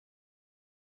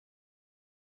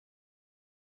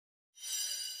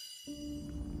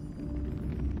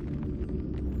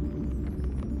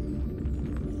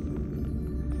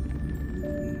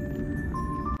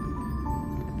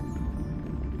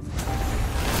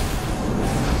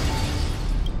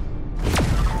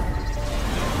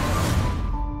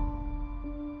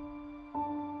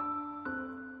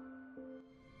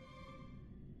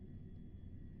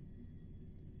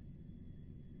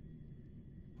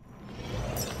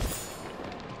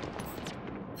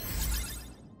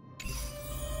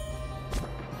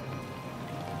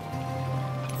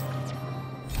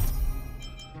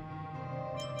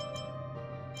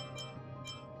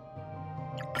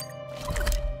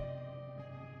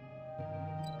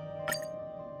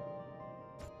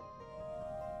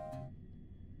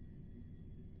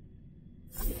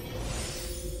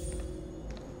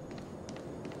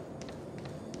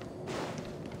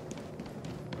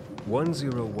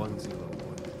10101.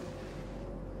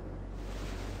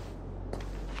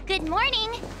 Good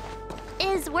morning!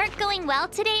 Is work going well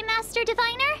today, Master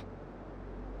Diviner?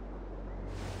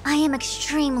 I am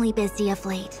extremely busy of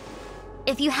late.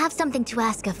 If you have something to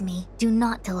ask of me, do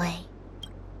not delay.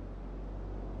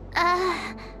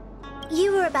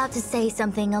 You were about to say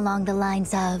something along the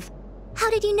lines of, "How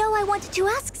did you know I wanted to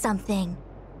ask something?"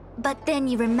 But then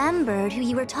you remembered who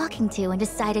you were talking to and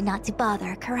decided not to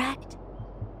bother, correct?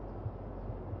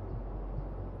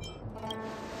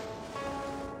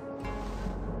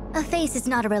 A face is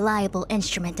not a reliable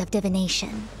instrument of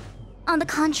divination. On the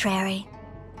contrary,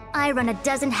 I run a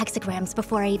dozen hexagrams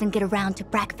before I even get around to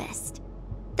breakfast.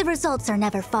 The results are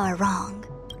never far wrong.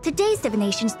 Today's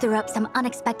divinations threw up some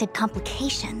unexpected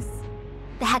complications.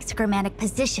 The hexagrammatic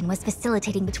position was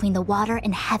facilitating between the water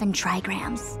and heaven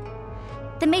trigrams.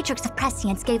 The Matrix of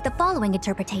Prescience gave the following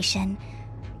interpretation.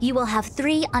 You will have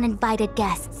 3 uninvited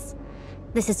guests.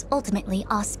 This is ultimately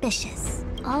auspicious.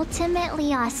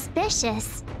 Ultimately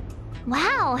auspicious?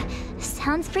 Wow,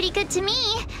 sounds pretty good to me.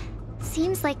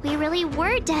 Seems like we really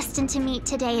were destined to meet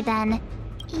today then.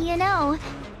 You know,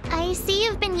 I see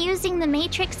you've been using the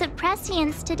Matrix of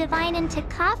Prescience to divine into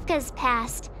Kafka's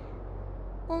past.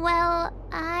 Well,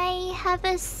 I have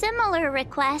a similar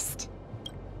request.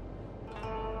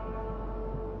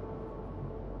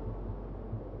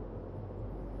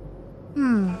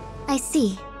 I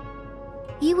see.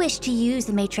 You wish to use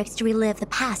the Matrix to relive the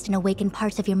past and awaken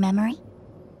parts of your memory?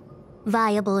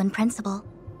 Viable in principle,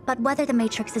 but whether the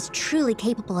Matrix is truly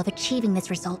capable of achieving this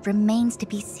result remains to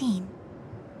be seen.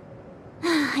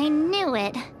 I knew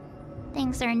it.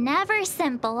 Things are never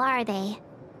simple, are they?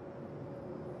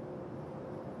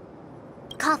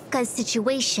 Kafka's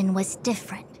situation was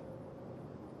different.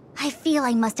 I feel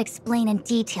I must explain in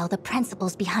detail the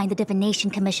principles behind the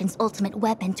Divination Commission's ultimate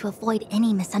weapon to avoid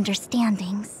any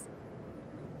misunderstandings.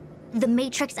 The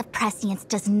Matrix of Prescience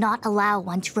does not allow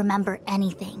one to remember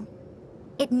anything.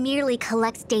 It merely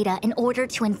collects data in order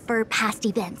to infer past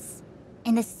events,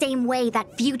 in the same way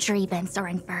that future events are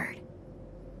inferred.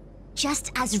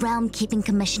 Just as Realm Keeping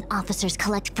Commission officers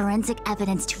collect forensic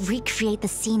evidence to recreate the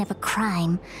scene of a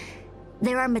crime,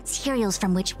 there are materials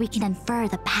from which we can infer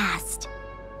the past.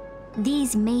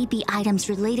 These may be items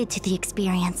related to the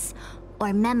experience,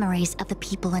 or memories of the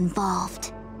people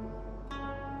involved.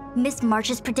 Miss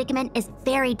March's predicament is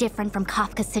very different from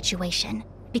Kafka's situation,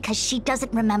 because she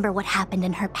doesn't remember what happened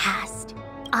in her past.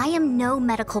 I am no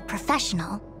medical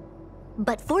professional,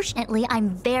 but fortunately I'm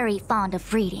very fond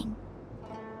of reading.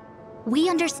 We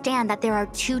understand that there are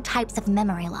 2 types of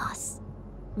memory loss.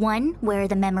 One where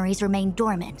the memories remain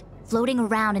dormant, floating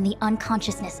around in the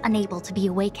unconsciousness unable to be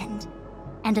awakened,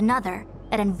 and another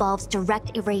that involves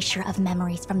direct erasure of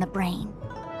memories from the brain.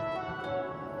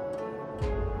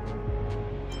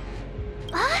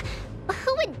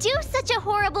 Who would do such a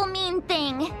horrible, mean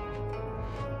thing?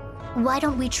 Why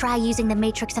don't we try using the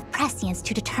Matrix of Prescience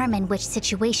to determine which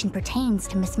situation pertains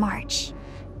to Miss March?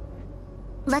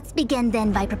 Let's begin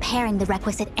then by preparing the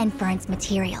requisite inference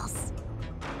materials.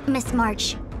 Miss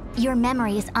March, your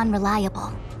memory is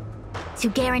unreliable. To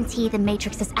guarantee the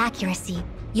Matrix's accuracy,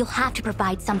 you'll have to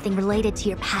provide something related to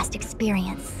your past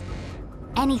experience.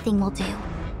 Anything will do.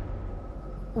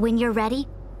 When you're ready,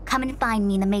 come and find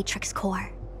me in the Matrix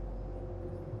core.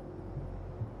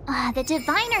 The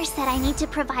diviner said I need to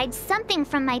provide something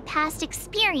from my past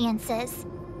experiences.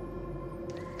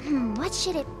 What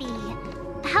should it be?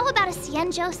 How about a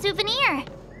Xianzhou souvenir?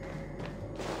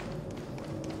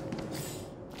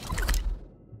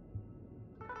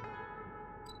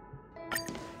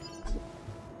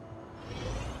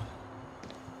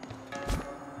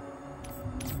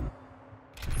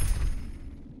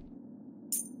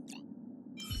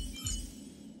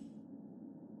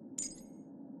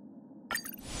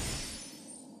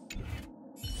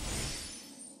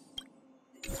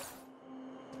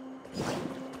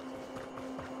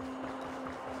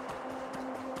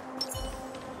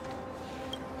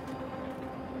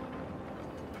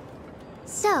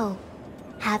 So,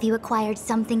 have you acquired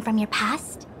something from your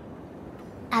past?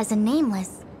 As a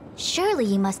nameless, surely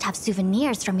you must have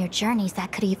souvenirs from your journeys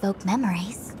that could evoke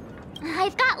memories.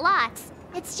 I've got lots.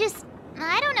 It's just,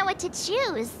 I don't know what to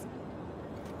choose.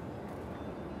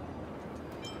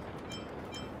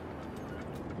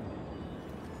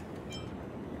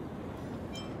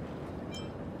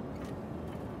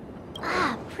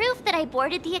 Ah, proof that I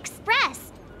boarded the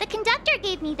express. The conductor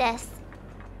gave me this.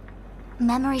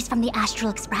 Memories from the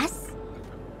Astral Express?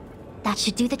 That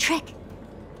should do the trick.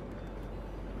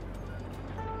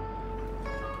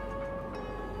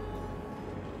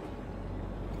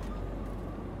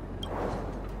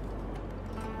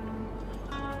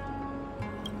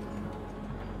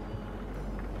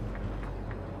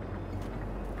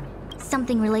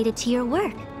 Something related to your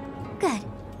work. Good.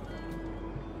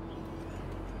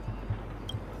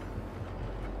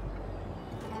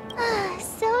 Ah,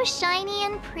 so shiny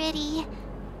and pretty.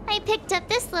 I picked up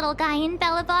this little guy in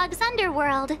Belobog's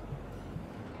underworld.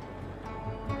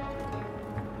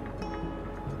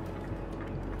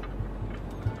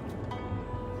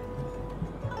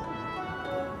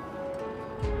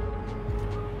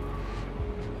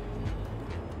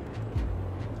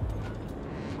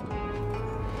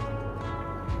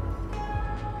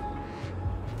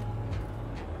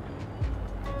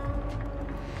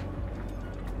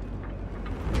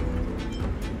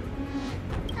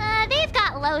 They've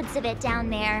got loads of it down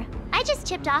there. I just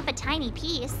chipped off a tiny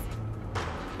piece.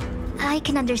 I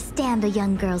can understand a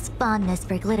young girl's fondness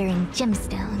for glittering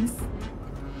gemstones.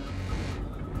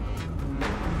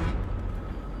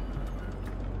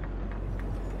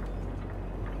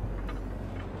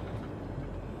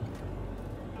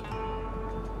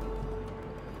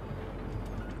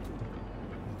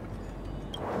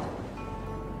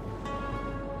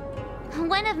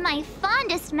 One of my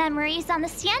fondest memories on the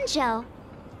Xianzhou.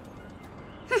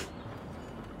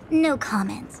 No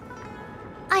comment.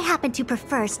 I happen to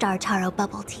prefer Star Taro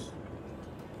bubble tea.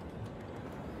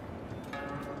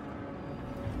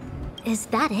 Is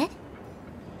that it?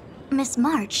 Miss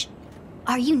March,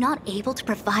 are you not able to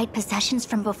provide possessions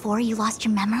from before you lost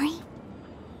your memory?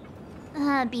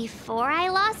 Before I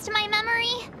lost my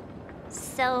memory?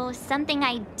 So, something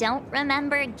I don't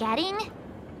remember getting?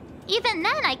 Even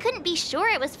then, I couldn't be sure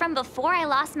it was from before I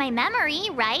lost my memory,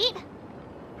 right?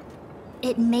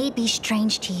 It may be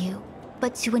strange to you,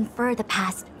 but to infer the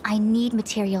past, I need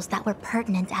materials that were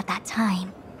pertinent at that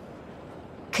time.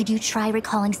 Could you try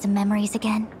recalling some memories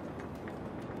again?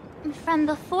 From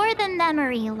before the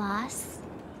memory loss.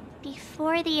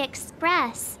 Before the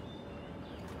Express.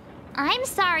 I'm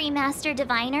sorry, Master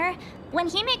Diviner. When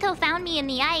Himeko found me in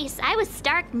the ice, I was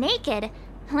stark naked,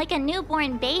 like a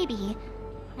newborn baby.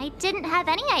 I didn't have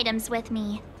any items with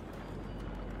me.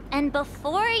 And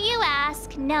before you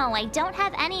ask, no, I don't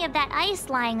have any of that ice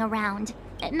lying around.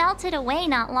 It melted away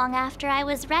not long after I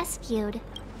was rescued.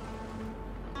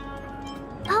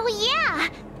 Oh yeah!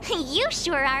 You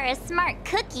sure are a smart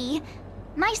cookie.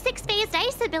 My six-phased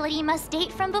ice ability must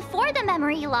date from before the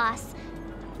memory loss.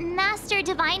 Master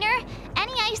Diviner,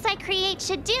 any ice I create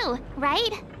should do,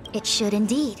 right? It should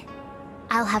indeed.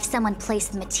 I'll have someone place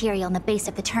the material in the base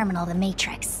of the terminal of the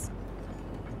Matrix.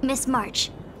 Miss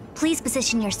March, please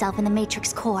position yourself in the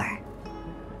Matrix core.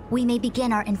 We may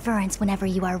begin our inference whenever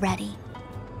you are ready.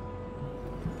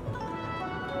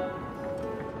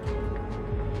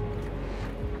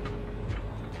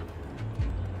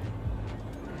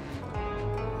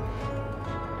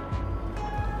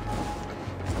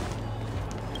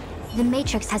 The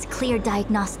Matrix has clear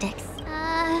diagnostics.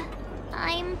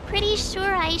 I'm pretty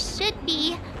sure I should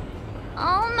be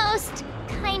almost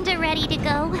kinda ready to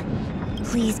go.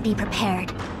 Please be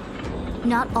prepared.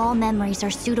 Not all memories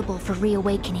are suitable for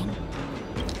reawakening.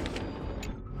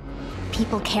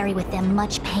 People carry with them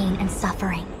much pain and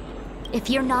suffering. If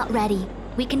you're not ready,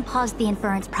 we can pause the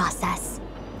inference process.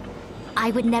 I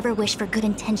would never wish for good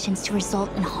intentions to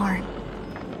result in harm.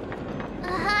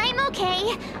 I'm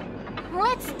okay.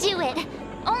 Let's do it.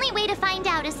 Only way to find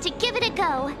out is to give it a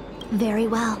go. Very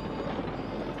well.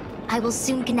 I will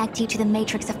soon connect you to the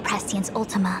Matrix of Prescience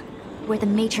Ultima, where the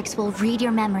Matrix will read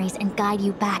your memories and guide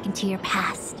you back into your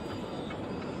past.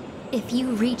 If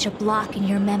you reach a block in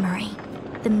your memory,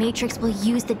 the Matrix will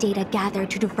use the data gathered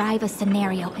to derive a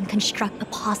scenario and construct a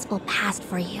possible past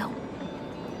for you.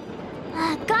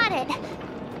 Got it.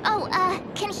 Oh,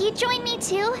 can he join me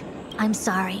too? I'm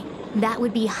sorry. That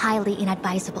would be highly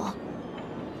inadvisable.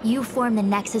 You form the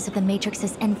nexus of the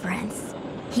Matrix's inference.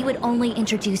 He would only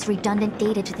introduce redundant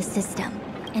data to the system.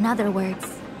 In other words,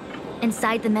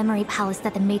 inside the memory palace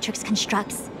that the Matrix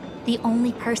constructs, the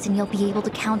only person you'll be able to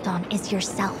count on is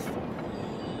yourself.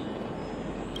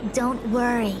 Don't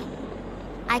worry.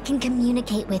 I can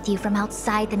communicate with you from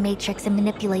outside the Matrix and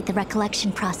manipulate the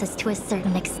recollection process to a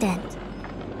certain extent.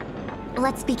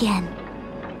 Let's begin.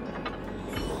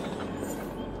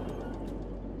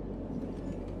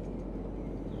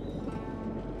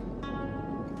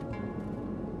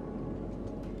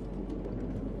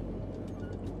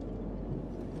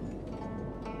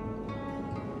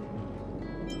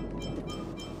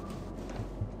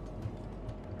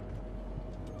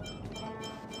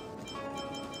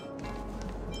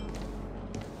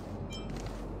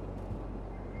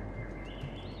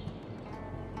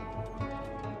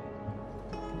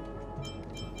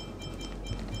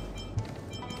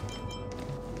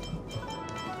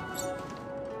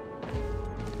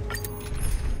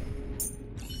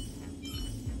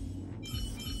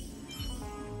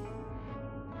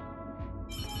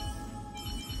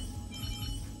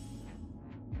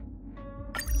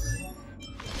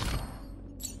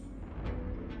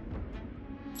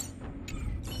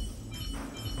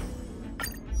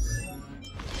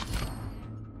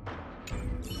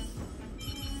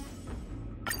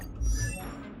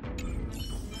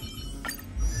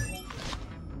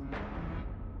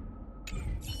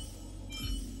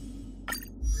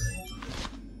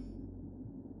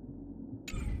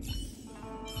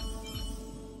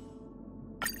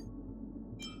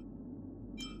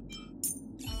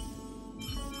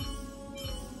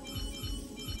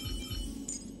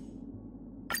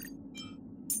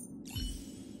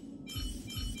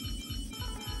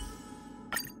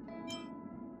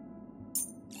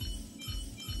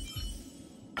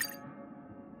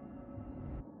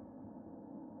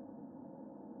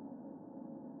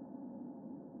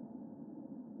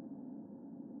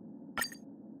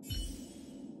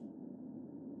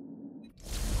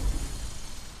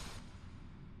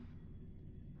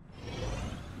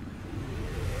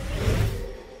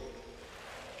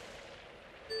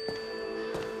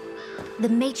 The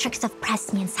Matrix of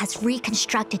Prescience has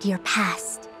reconstructed your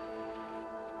past.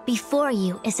 Before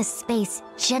you is a space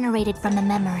generated from the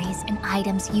memories and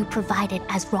items you provided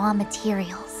as raw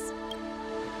materials.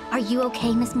 Are you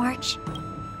okay, Miss March?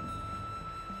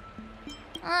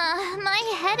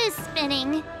 My head is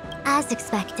spinning. As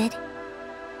expected.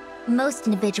 Most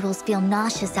individuals feel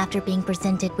nauseous after being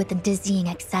presented with the dizzying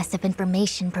excess of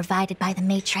information provided by the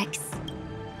Matrix.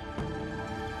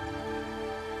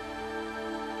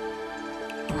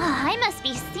 I must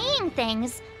be seeing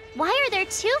things. Why are there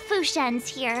two Fushens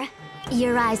here?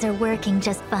 Your eyes are working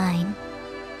just fine.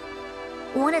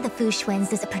 One of the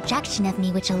Fushwens is a projection of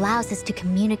me which allows us to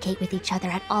communicate with each other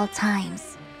at all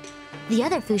times. The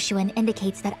other Fushwen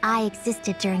indicates that I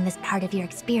existed during this part of your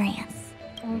experience.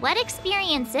 What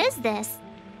experience is this?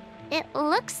 It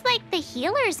looks like the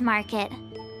healer's market.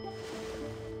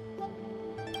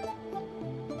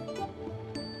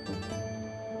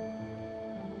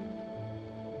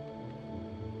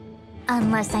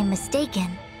 Unless I'm mistaken,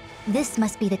 this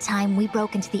must be the time we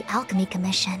broke into the Alchemy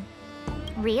Commission.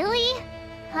 Really?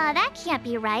 That can't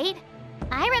be right.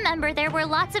 I remember there were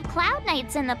lots of Cloud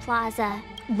Knights in the plaza.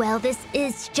 Well, this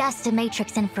is just a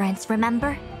Matrix inference,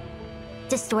 remember?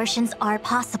 Distortions are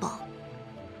possible.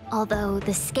 Although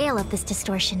the scale of this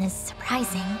distortion is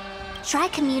surprising. Try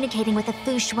communicating with the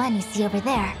Fushwen you see over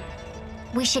there.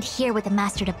 We should hear what the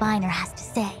Master Diviner has to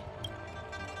say.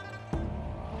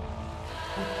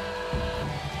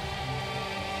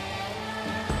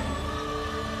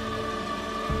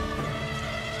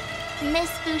 Miss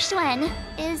Fushwen,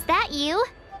 is that you?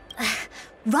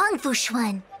 Wrong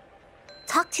Fushwen.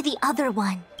 Talk to the other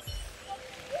one.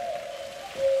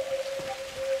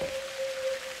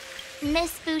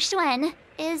 Miss Fushwen,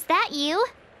 is that you?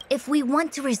 If we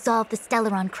want to resolve the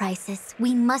Stellaron crisis,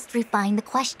 we must refine the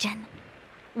question.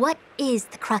 What is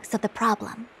the crux of the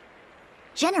problem?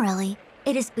 Generally,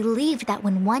 it is believed that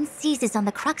when one seizes on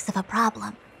the crux of a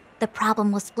problem, the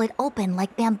problem will split open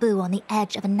like bamboo on the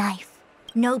edge of a knife.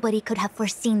 Nobody could have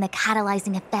foreseen the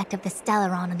catalyzing effect of the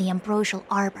Stellaron on the ambrosial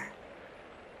arbor.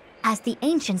 As the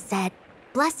ancients said,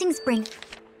 blessings bring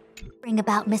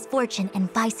about misfortune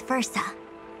and vice versa.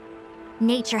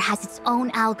 Nature has its own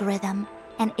algorithm,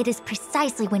 and it is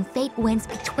precisely when fate wins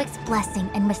betwixt blessing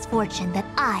and misfortune that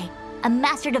I, a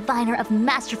Master Diviner of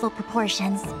masterful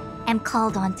proportions, am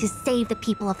called on to save the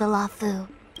people of the Luofu.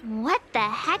 What the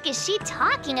heck is she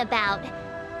talking about?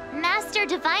 Master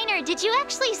Diviner, did you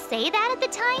actually say that at the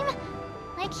time?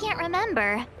 I can't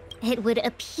remember. It would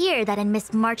appear that in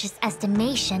Miss March's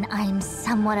estimation, I'm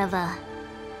somewhat of a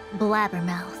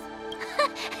blabbermouth.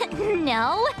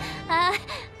 No,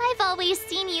 I've always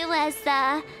seen you as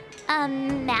a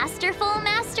masterful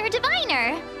Master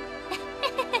Diviner.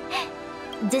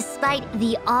 Despite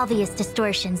the obvious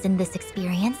distortions in this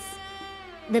experience,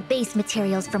 the base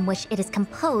materials from which it is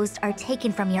composed are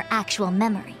taken from your actual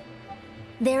memory.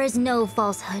 There is no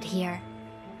falsehood here.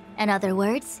 In other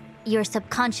words, your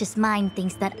subconscious mind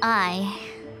thinks that I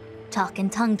talk in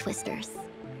tongue twisters.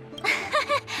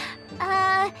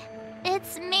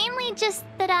 It's mainly just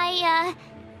that I,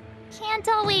 can't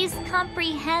always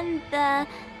comprehend the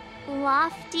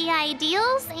lofty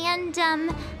ideals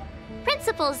and,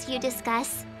 principles you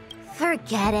discuss.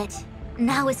 Forget it.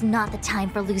 Now is not the time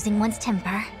for losing one's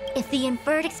temper. If the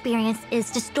inferred experience is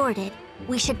distorted,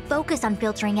 we should focus on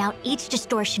filtering out each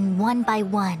distortion one by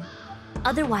one.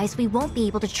 Otherwise, we won't be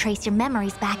able to trace your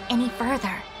memories back any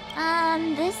further.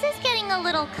 This is getting a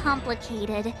little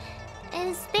complicated.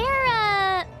 Is there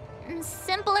a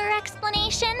simpler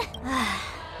explanation?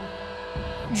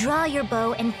 Draw your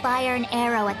bow and fire an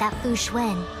arrow at that Fu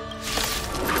Xuan.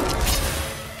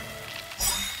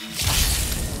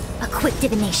 A quick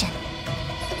divination.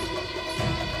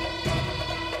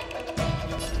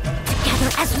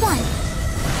 Together as one.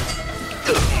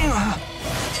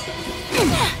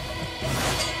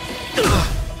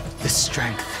 The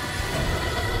strength.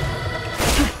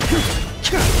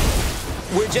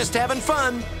 We're just having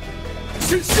fun.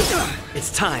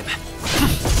 It's time.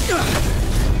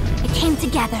 It came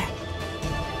together.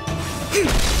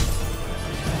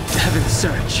 Heaven's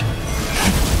surge.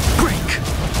 Break.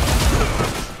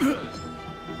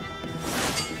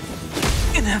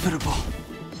 Inevitable.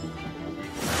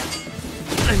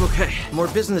 I'm okay. More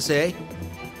business, eh?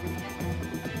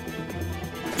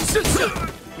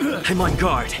 I'm on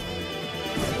guard.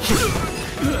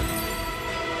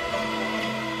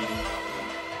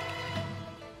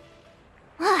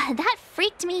 That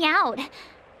freaked me out.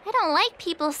 I don't like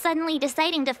people suddenly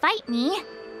deciding to fight me.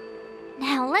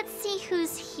 Now, let's see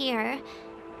who's here.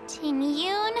 Ting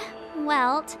Yun,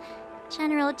 Welt,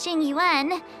 General Jing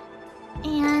Yuan,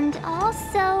 and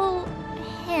also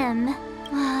him.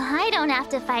 I don't have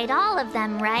to fight all of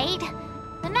them, right?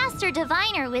 The Master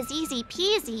Diviner was easy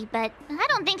peasy, but I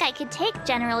don't think I could take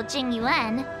General Jing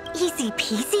Yuan. Easy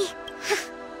peasy?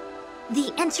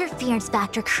 The interference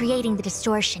factor creating the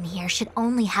distortion here should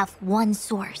only have one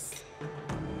source.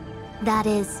 That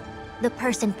is, the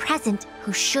person present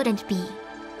who shouldn't be.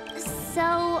 So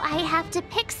I have to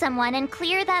pick someone and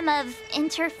clear them of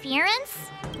interference?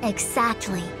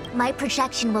 Exactly. My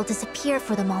projection will disappear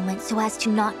for the moment so as to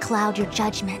not cloud your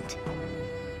judgment.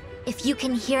 If you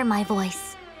can hear my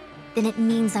voice, then it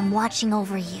means I'm watching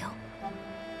over you.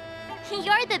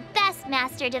 You're the best,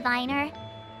 Master Diviner.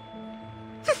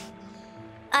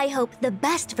 I hope the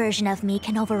best version of me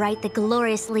can overwrite the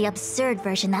gloriously absurd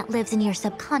version that lives in your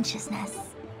subconsciousness.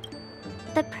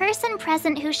 The person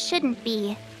present who shouldn't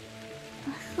be.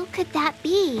 Who could that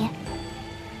be?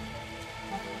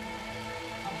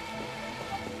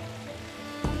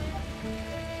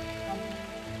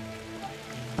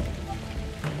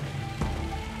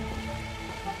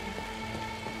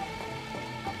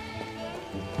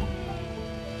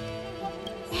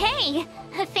 Hey,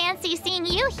 fancy seeing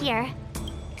you here.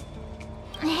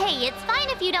 Hey, it's fine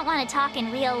if you don't want to talk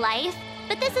in real life,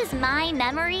 but this is my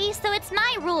memory, so it's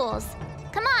my rules.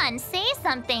 Come on, say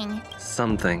something.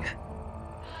 Something.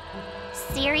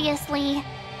 Seriously?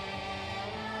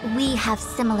 We have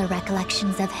similar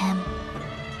recollections of him.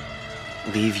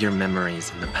 Leave your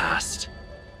memories in the past.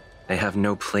 They have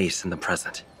no place in the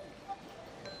present.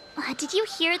 Did you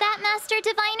hear that, Master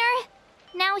Diviner?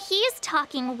 Now he's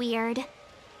talking weird.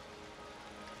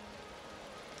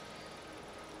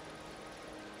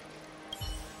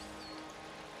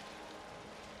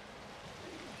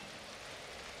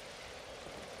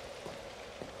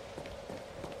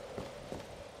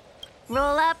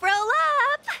 Roll up, roll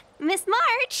up! Miss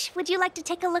March, would you like to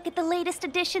take a look at the latest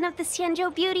edition of the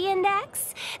Xianzhou Beauty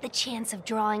Index? The chance of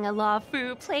drawing a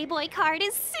Luofu Playboy card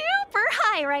is super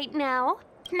high right now.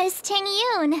 Miss Ting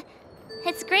Yun,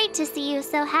 it's great to see you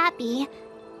so happy,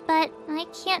 but I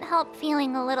can't help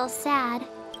feeling a little sad.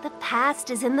 The past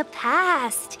is in the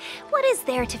past. What is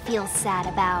there to feel sad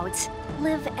about?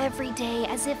 Live every day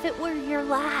as if it were your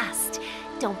last.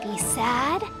 Don't be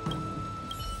sad.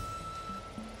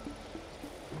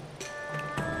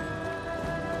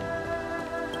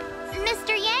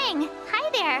 Mr. Yang, hi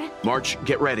there. March,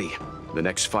 get ready. The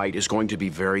next fight is going to be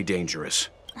very dangerous.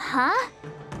 Huh?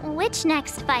 Which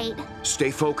next fight? Stay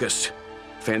focused.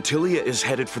 Phantilia is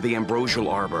headed for the Ambrosial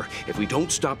Arbor. If we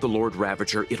don't stop the Lord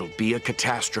Ravager, it'll be a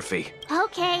catastrophe.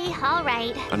 Okay, all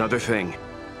right. Another thing,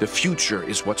 the future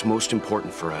is what's most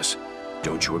important for us.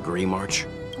 Don't you agree, March?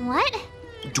 What?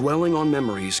 Dwelling on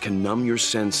memories can numb your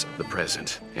sense of the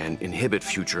present and inhibit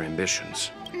future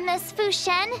ambitions. Miss Fu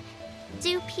Shen,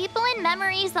 Do people in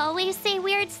memories always say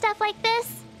weird stuff like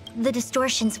this? The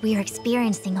distortions we are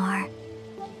experiencing are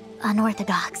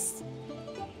unorthodox.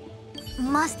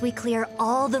 Must we clear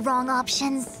all the wrong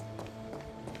options?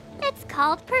 It's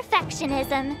called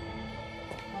perfectionism.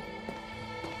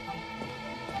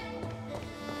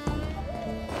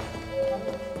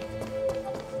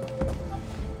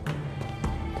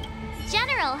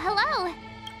 General, hello!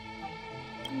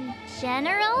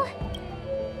 General?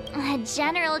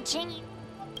 General Jing...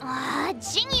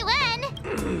 Jing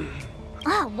Yuan?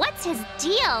 What's his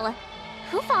deal?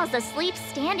 Who falls asleep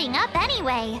standing up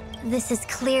anyway? This is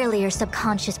clearly your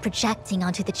subconscious projecting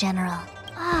onto the General.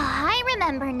 I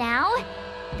remember now.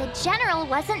 The General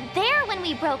wasn't there when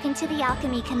we broke into the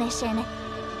Alchemy Commission.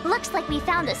 Looks like we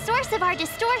found the source of our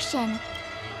distortion.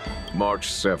 March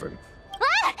 7th.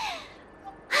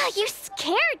 You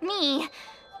scared me!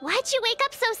 Why'd you wake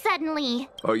up so suddenly?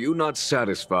 Are you not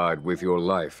satisfied with your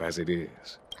life as it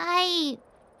is?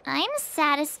 I'm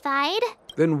satisfied.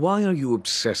 Then why are you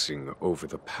obsessing over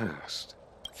the past?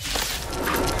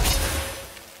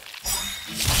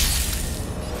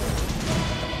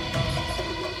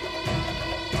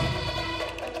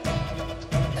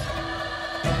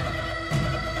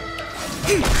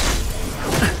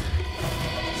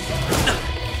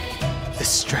 The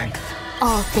strength.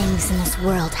 All things in this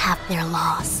world have their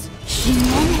laws.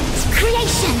 Human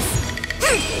creations!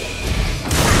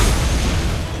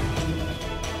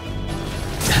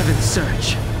 Heaven's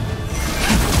surge.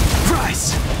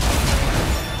 Rise!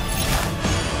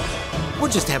 We're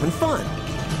just having fun.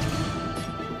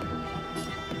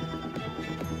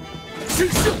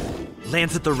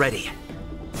 Lands at the ready.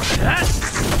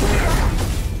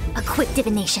 A quick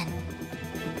divination.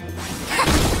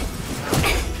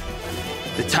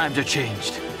 The times are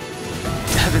changed.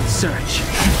 Heaven's surge.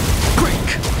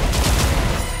 Break!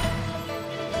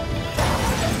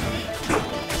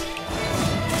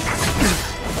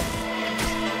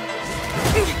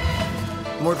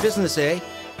 More business, eh?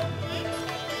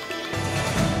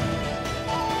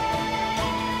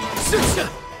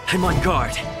 I'm on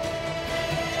guard.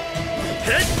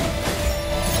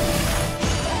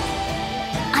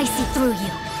 I see through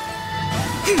you.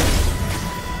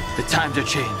 The times are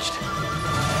changed.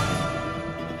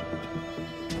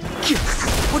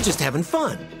 We're just having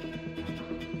fun.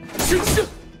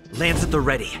 Lands at the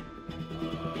ready.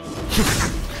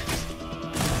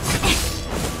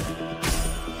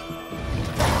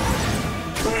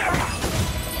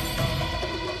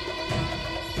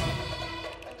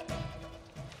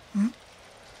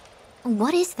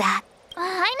 What is that?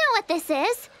 I know what this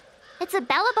is. It's a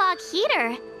Bellabog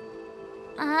heater.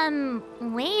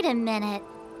 Wait a minute.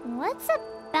 What's a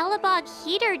Bellabog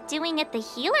heater doing at the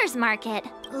healer's market?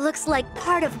 Looks like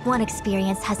part of one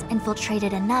experience has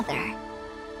infiltrated another.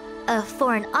 A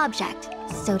foreign object,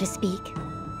 so to speak.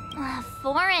 A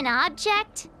foreign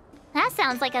object? That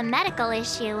sounds like a medical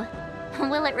issue.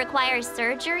 Will it require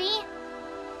surgery?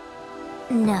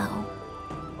 No.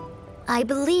 I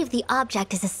believe the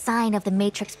object is a sign of the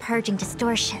Matrix purging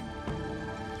distortion.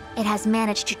 It has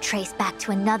managed to trace back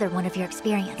to another one of your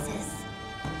experiences.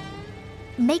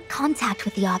 Make contact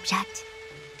with the object.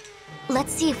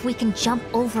 Let's see if we can jump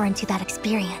over into that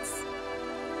experience.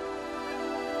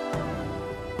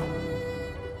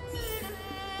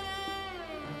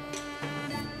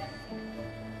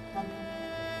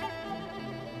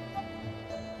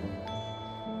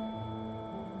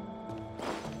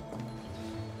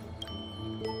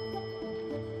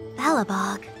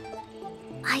 Bellabog.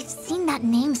 I've seen that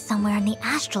name somewhere in the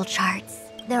astral charts.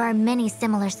 There are many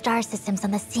similar star systems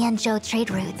on the Xianzhou trade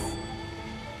routes.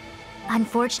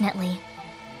 Unfortunately,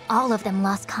 all of them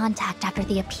lost contact after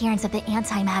the appearance of the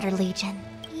Antimatter Legion.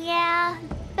 Yeah,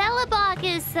 Bellabog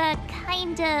is a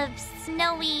kind of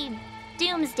snowy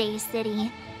doomsday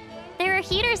city. There are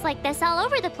heaters like this all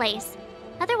over the place.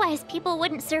 Otherwise, people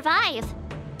wouldn't survive.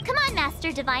 Come on,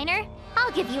 Master Diviner.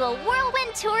 I'll give you a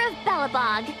whirlwind tour of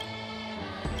Bellabog.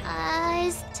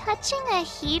 Is touching a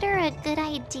heater a good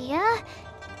idea?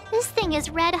 This thing is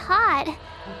red hot.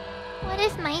 What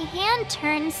if my hand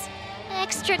turns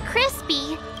extra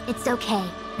crispy? It's okay.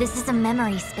 This is a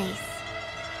memory space.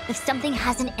 If something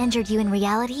hasn't injured you in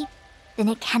reality, then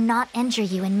it cannot injure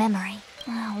you in memory.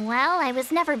 Well, I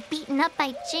was never beaten up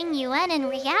by Jing Yuan in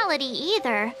reality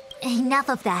either. Enough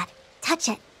of that. Touch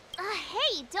it.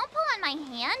 Hey, don't pull on my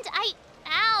hand.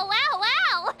 Ow, ow,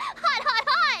 ow! Hot, hot,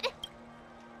 hot!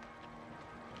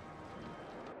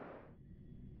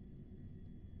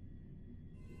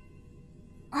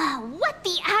 What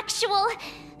the actual...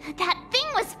 That thing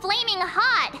was flaming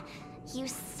hot! You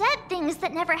said things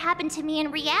that never happened to me in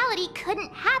reality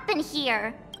couldn't happen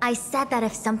here. I said that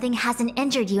if something hasn't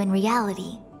injured you in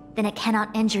reality, then it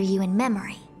cannot injure you in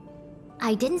memory.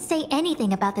 I didn't say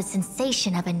anything about the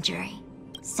sensation of injury.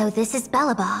 So this is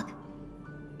Belobog.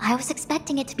 I was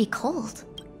expecting it to be cold.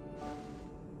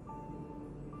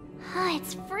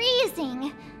 It's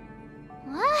freezing.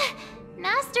 What?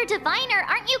 Master Diviner,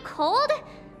 aren't you cold?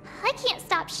 I can't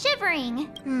stop shivering.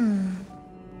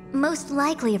 Most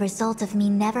likely a result of me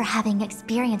never having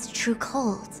experienced true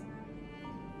cold.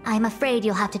 I'm afraid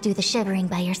you'll have to do the shivering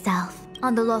by yourself.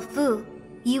 On the Luofu,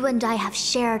 you and I have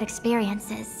shared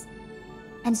experiences.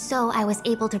 And so I was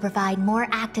able to provide more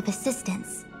active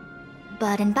assistance.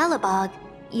 But in Belobog,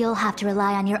 you'll have to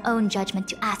rely on your own judgment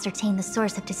to ascertain the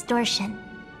source of distortion.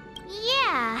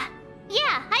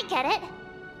 Yeah, I get it.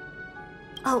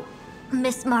 Oh,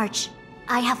 Miss March,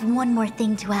 I have one more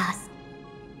thing to ask.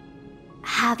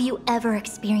 Have you ever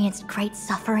experienced great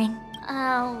suffering?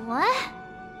 What?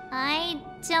 I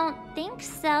don't think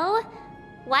so.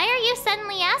 Why are you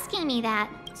suddenly asking me that?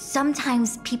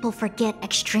 Sometimes people forget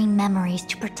extreme memories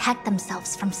to protect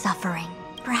themselves from suffering.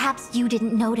 Perhaps you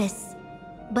didn't notice,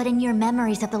 but in your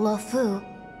memories of the Luofu,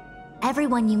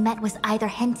 everyone you met was either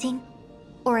hinting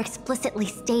or explicitly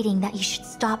stating that you should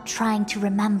stop trying to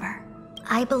remember.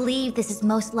 I believe this is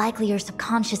most likely your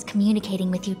subconscious communicating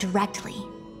with you directly.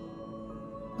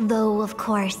 Though, of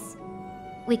course,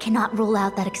 we cannot rule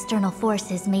out that external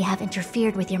forces may have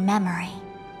interfered with your memory.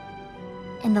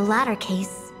 In the latter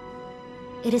case,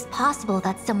 it is possible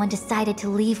that someone decided to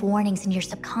leave warnings in your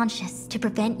subconscious to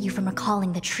prevent you from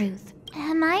recalling the truth.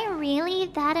 Am I really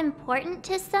that important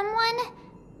to someone?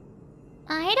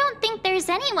 I don't think there's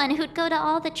anyone who'd go to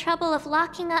all the trouble of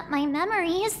locking up my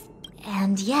memories.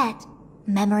 And yet,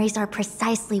 memories are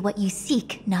precisely what you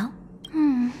seek, no?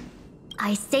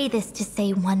 I say this to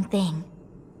say one thing.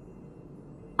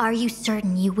 Are you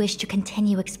certain you wish to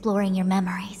continue exploring your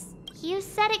memories? You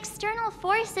said external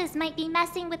forces might be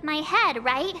messing with my head,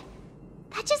 right?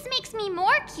 That just makes me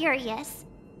more curious.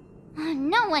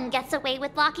 No one gets away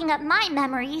with locking up my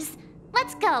memories.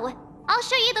 Let's go. I'll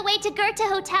show you the way to Goethe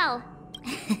Hotel.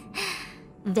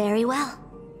 Very well.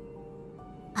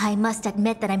 I must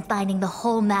admit that I'm finding the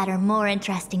whole matter more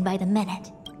interesting by the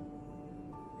minute.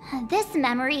 This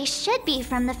memory should be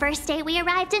from the first day we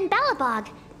arrived in Belobog.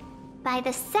 By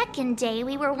the second day,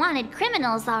 we were wanted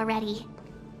criminals already.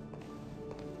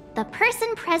 The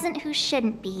person present who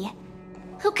shouldn't be.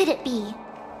 Who could it be?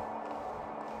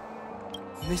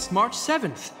 Miss March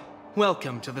 7th,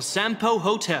 welcome to the Sampo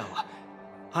Hotel.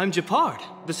 I'm Japard,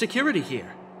 the security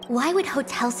here. Why would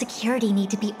hotel security need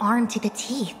to be armed to the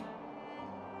teeth?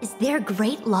 Is there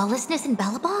great lawlessness in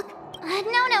Belobog?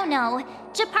 No.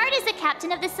 Japard is a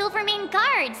captain of the Silvermane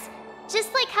Guards.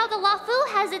 Just like how the Luofu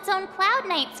has its own Cloud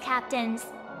Knights captains.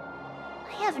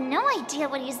 I have no idea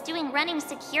what he's doing running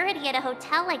security at a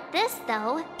hotel like this,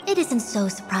 though. It isn't so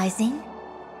surprising.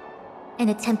 In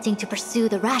attempting to pursue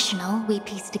the rational, we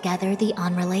piece together the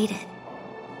unrelated.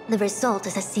 The result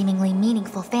is a seemingly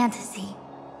meaningful fantasy.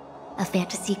 A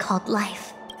fantasy called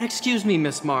life. Excuse me,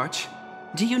 Miss March.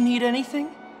 Do you need anything?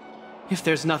 If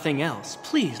there's nothing else,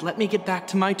 please let me get back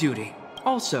to my duty.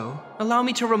 Also, allow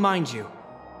me to remind you,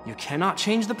 you cannot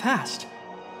change the past.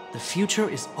 The future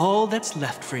is all that's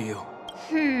left for you.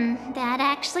 That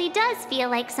actually does feel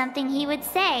like something he would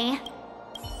say.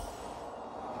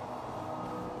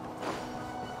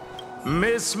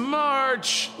 Miss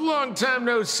March! Long time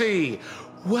no see.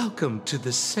 Welcome to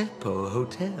the Sampo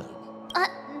Hotel.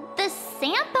 The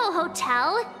Sampo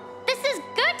Hotel? This is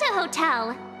Goethe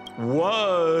Hotel.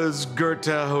 Was Goethe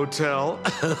Hotel.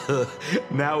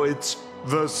 Now it's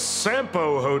the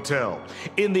Sampo Hotel.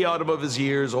 In the autumn of his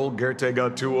years, old Goethe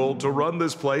got too old to run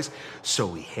this place,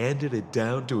 so he handed it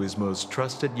down to his most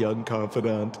trusted young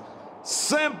confidant,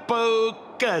 Sampo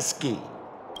Kuski.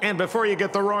 And before you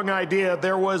get the wrong idea,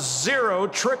 there was zero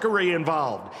trickery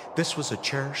involved. This was a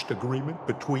cherished agreement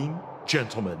between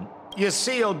gentlemen. You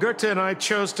see, old Goethe and I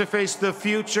chose to face the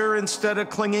future instead of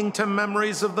clinging to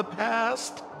memories of the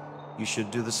past. You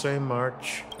should do the same,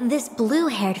 March. This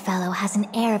blue-haired fellow has an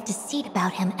air of deceit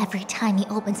about him every time he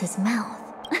opens his mouth.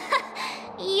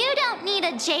 You don't need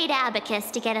a jade abacus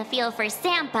to get a feel for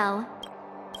Sampo.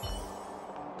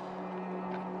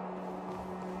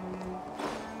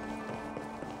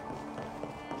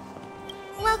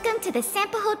 Welcome to the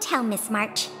Sampo Hotel, Miss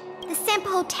March. The Sampo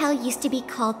Hotel used to be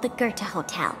called the Goethe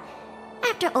Hotel.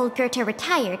 After old Goethe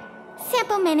retired,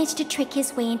 Sampo managed to trick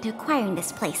his way into acquiring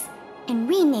this place and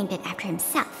renamed it after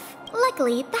himself.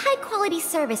 Luckily, the high-quality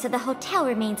service of the hotel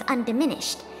remains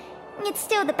undiminished. It's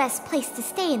still the best place to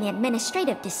stay in the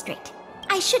administrative district.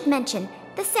 I should mention,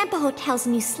 the Sampo Hotel's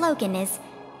new slogan is,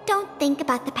 "Don't think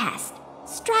about the past.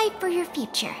 Strive for your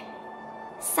future.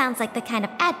 Sounds like the kind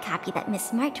of ad copy that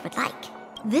Miss March would like.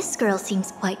 This girl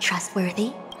seems quite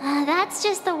trustworthy. That's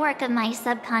just the work of my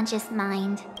subconscious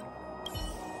mind.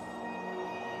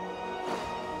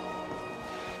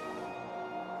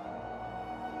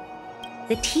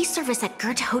 The tea service at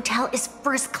Goethe Hotel is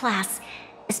first class,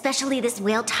 especially this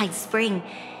Whale Tide Spring.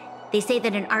 They say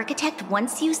that an architect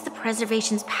once used the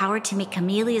preservation's power to make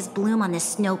camellias bloom on the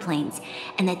snow plains,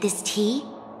 and that this tea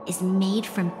is made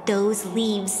from those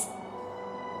leaves.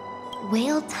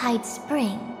 Whale Tide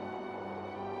Spring?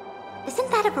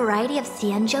 Isn't that a variety of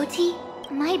Xianzhou tea?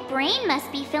 My brain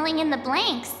must be filling in the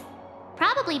blanks.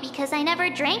 Probably because I never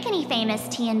drank any famous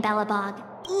tea in Belobog.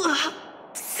 Ugh,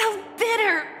 so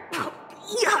bitter!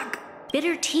 Yuck!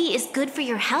 Bitter tea is good for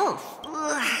your health.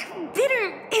 Ugh,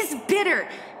 bitter is bitter.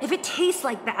 If it tastes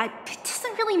like that, it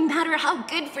doesn't really matter how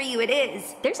good for you it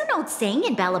is. There's an old saying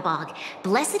in Belobog,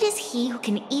 blessed is he who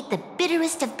can eat the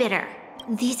bitterest of bitter.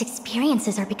 These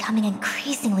experiences are becoming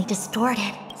increasingly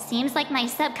distorted. Seems like my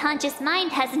subconscious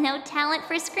mind has no talent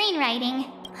for screenwriting.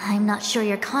 I'm not sure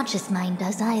your conscious mind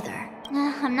does either.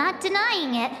 I'm not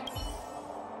denying it.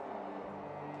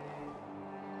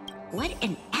 What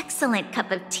an excellent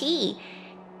cup of tea.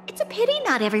 It's a pity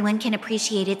not everyone can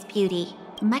appreciate its beauty.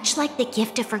 Much like the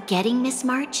gift of forgetting, Miss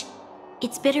March,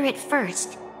 it's bitter at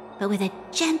first, but with a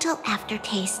gentle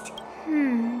aftertaste.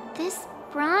 This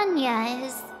Bronya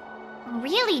is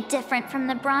really different from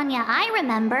the Bronya I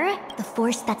remember. The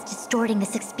force that's distorting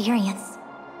this experience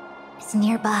is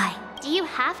nearby. Do you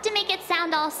have to make it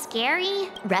sound all scary?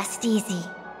 Rest easy.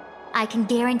 I can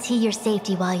guarantee your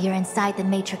safety while you're inside the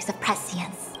matrix of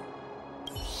prescience.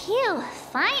 Phew,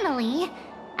 finally.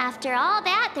 After all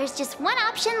that, there's just one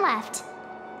option left.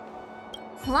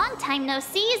 Long time no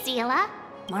see, Zila.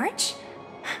 March?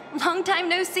 Long time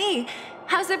no see.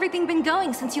 How's everything been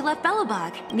going since you left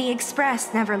Belobog? The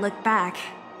Express never looked back.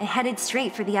 It headed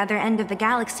straight for the other end of the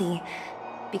galaxy,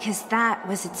 because that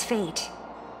was its fate.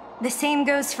 The same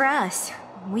goes for us.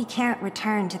 We can't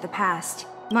return to the past.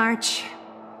 March,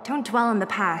 don't dwell on the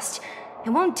past. It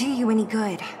won't do you any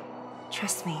good.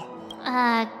 Trust me.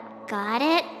 Got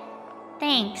it?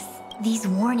 Thanks. These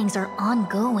warnings are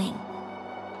ongoing.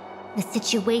 The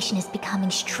situation is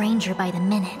becoming stranger by the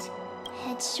minute.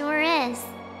 It sure is.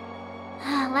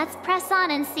 Let's press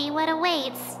on and see what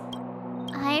awaits.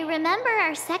 I remember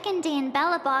our second day in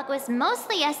Belobog was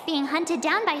mostly us being hunted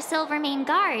down by Silvermane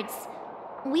guards.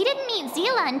 We didn't meet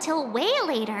Zila until way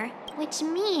later, which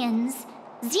means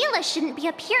Zila shouldn't be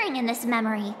appearing in this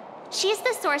memory. She's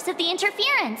the source of the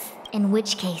interference. In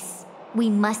which case, we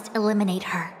must eliminate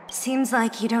her. Seems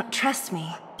like you don't trust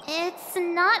me. It's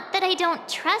not that I don't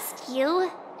trust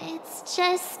you. It's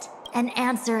just... An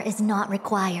answer is not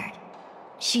required.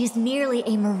 She's merely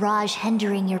a mirage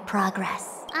hindering your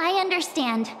progress. I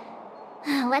understand.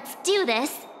 Let's do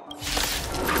this.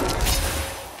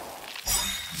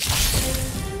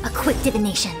 A quick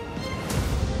divination.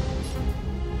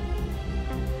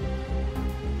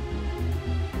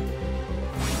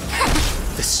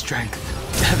 The strength.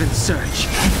 Heaven's surge.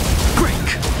 Break!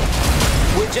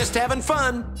 We're just having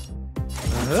fun.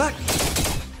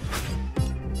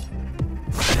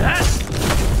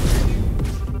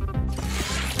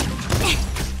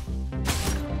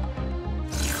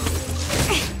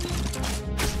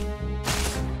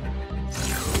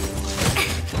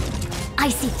 I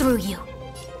see through you.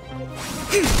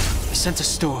 I sense a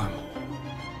storm.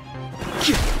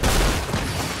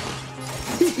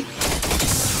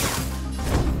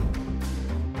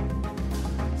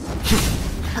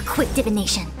 A quick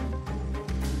divination.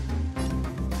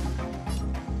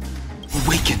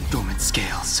 Awaken dormant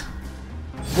scales.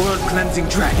 World-cleansing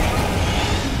dragon.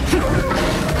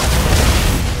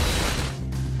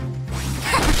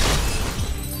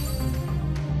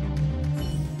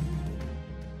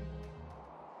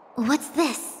 What's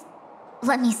this?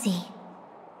 Let me see.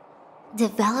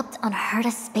 Developed on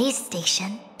Herta Space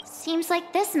Station. Seems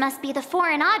like this must be the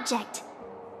foreign object.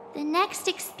 The next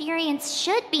experience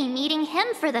should be meeting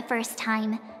him for the first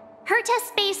time. Herta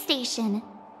Space Station.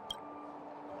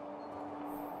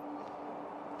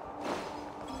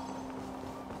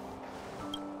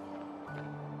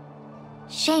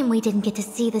 Shame we didn't get to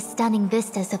see the stunning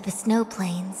vistas of the snow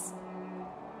plains.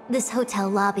 This hotel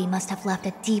lobby must have left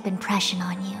a deep impression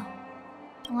on you.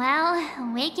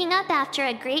 Well, waking up after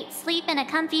a great sleep in a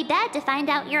comfy bed to find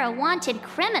out you're a wanted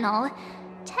criminal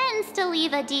tends to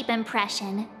leave a deep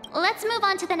impression. Let's move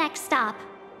on to the next stop.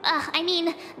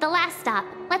 The last stop.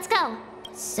 Let's go.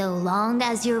 So long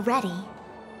as you're ready.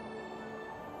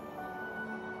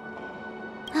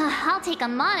 I'll take a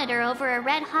monitor over a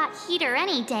red-hot heater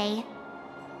any day.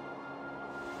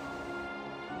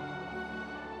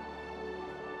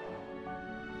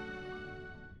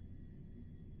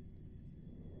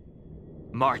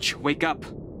 March, wake up.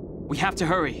 We have to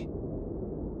hurry.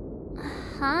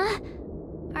 Huh?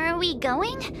 Are we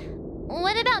going?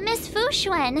 What about Miss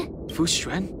Fuxuan?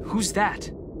 Fuxuan? Who's that?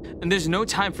 And there's no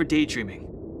time for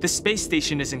daydreaming. The space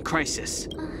station is in crisis.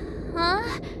 Huh?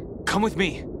 Come with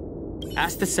me.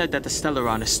 Asta said that the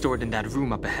Stellaron is stored in that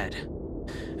room up ahead.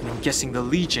 And I'm guessing the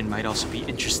Legion might also be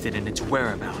interested in its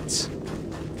whereabouts.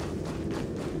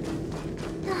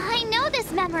 I know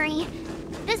this memory.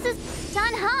 This is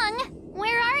Sun Hung.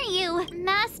 Where are you,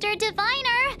 Master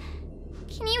Diviner?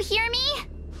 Can you hear me?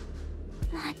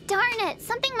 Darn it,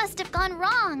 something must have gone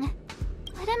wrong.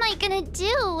 What am I gonna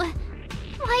do?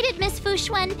 Why did Miss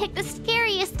Fuxuan pick the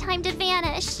scariest time to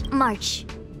vanish? March,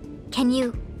 can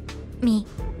you... me?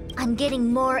 I'm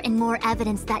getting more and more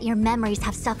evidence that your memories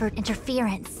have suffered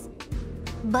interference.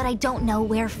 But I don't know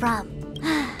where from.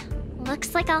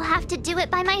 Looks like I'll have to do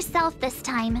it by myself this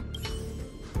time.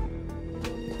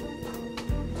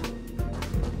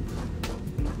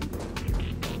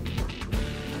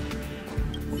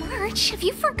 March, have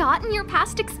you forgotten your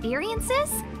past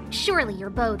experiences? Surely your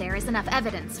bow there is enough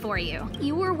evidence for you.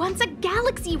 You were once a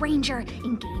Galaxy Ranger,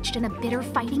 engaged in a bitter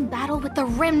fighting battle with the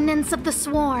remnants of the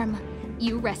Swarm.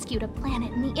 You rescued a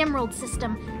planet in the Emerald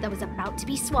System that was about to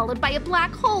be swallowed by a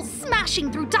black hole,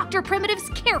 smashing through Dr. Primitive's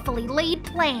carefully laid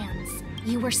plans.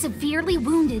 You were severely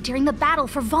wounded during the battle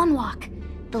for Vonwalk.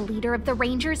 The leader of the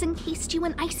Rangers encased you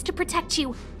in ice to protect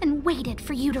you and waited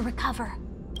for you to recover.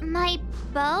 My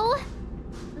bow?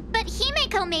 But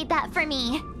Himeko made that for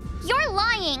me. You're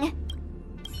lying!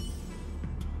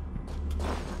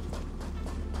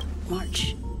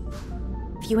 March,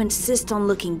 if you insist on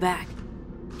looking back,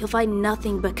 you'll find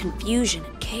nothing but confusion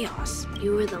and chaos.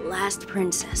 You were the last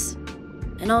princess,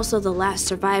 and also the last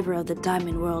survivor of the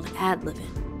Diamond World Adlivin.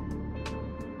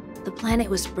 The planet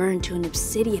was burned to an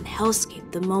obsidian hellscape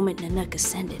the moment Nanook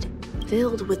ascended,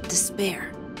 filled with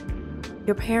despair.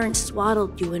 Your parents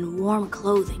swaddled you in warm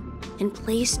clothing and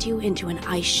placed you into an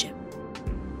ice ship.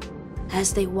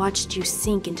 As they watched you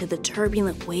sink into the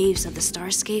turbulent waves of the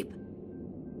starscape,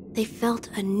 they felt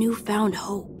a newfound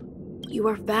hope. You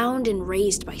were found and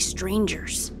raised by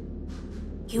strangers.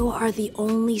 You are the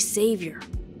only savior,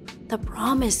 the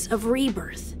promise of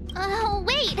rebirth. Oh,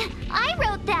 wait! I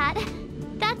wrote that!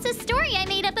 That's a story I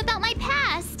made up about my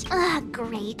past. Ugh,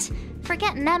 great.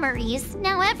 Forget memories.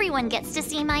 Now everyone gets to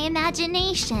see my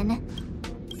imagination.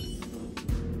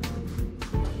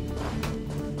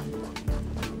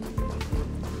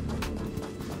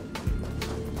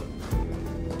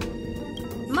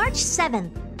 March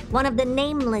 7th, one of the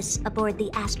Nameless aboard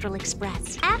the Astral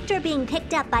Express. After being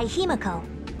picked up by Himeko,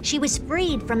 she was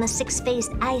freed from the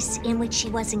six-phased ice in which she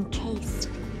was encased.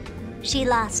 She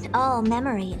lost all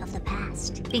memory of the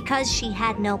past because she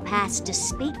had no past to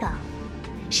speak of.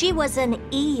 She was an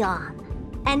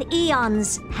Eon, and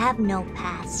Eons have no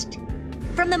past.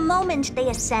 From the moment they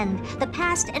ascend, the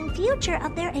past and future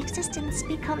of their existence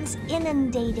becomes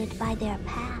inundated by their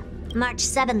path. March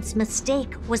 7th's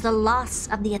mistake was the loss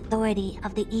of the authority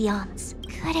of the Eons.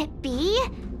 Could it be?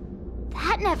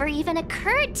 That never even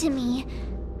occurred to me.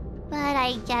 But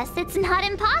I guess it's not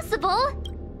impossible.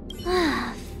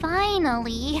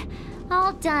 Finally.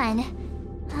 All done.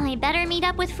 I better meet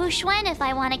up with Fuxuan if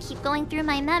I want to keep going through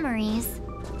my memories.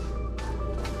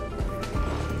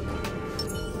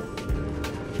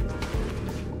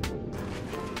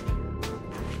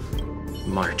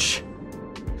 March,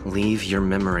 leave your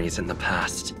memories in the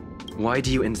past. Why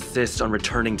do you insist on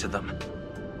returning to them?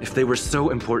 If they were so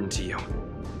important to you,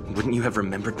 wouldn't you have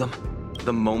remembered them?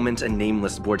 The moment a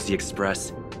Nameless boards the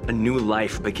Express, a new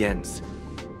life begins.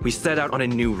 We set out on a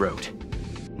new road,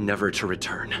 never to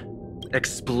return.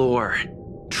 Explore,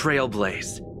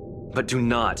 trailblaze, but do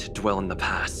not dwell in the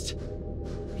past.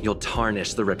 You'll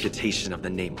tarnish the reputation of the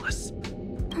Nameless.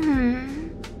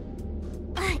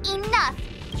 Enough!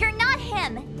 You're not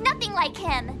him! Nothing like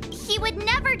him! He would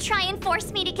never try and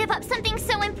force me to give up something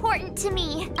so important to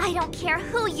me. I don't care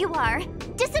who you are.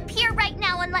 Disappear right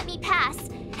now and let me pass.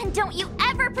 And don't you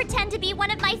ever pretend to be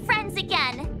one of my friends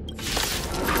again.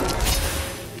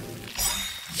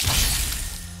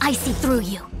 I see through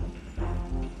you.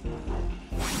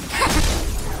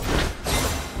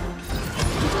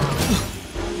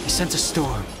 I sense a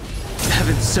storm.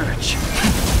 Heaven's surge.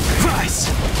 Rise!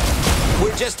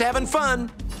 We're just having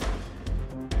fun.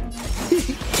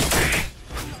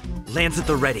 Lands at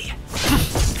the ready.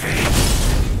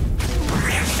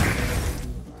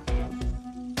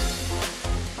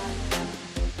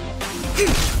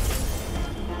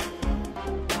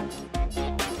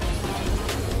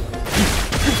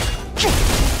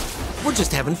 We're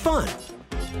just having fun.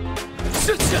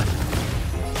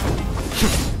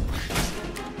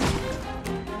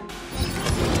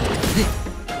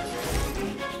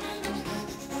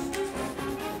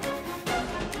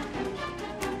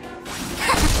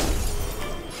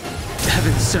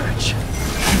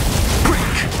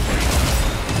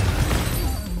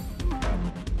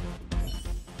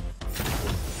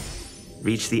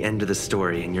 Reach the end of the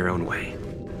story in your own way.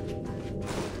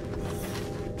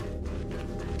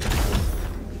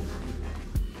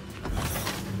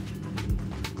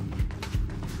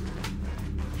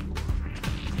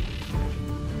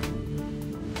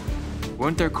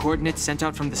 Weren't there coordinates sent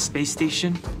out from the space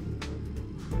station?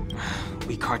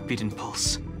 Weak heartbeat and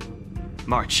pulse.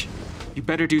 March, you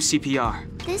better do CPR.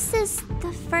 This is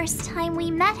the first time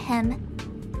we met him.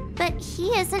 But he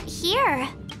isn't here.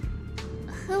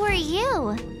 Who are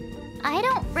you? I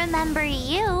don't remember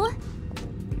you.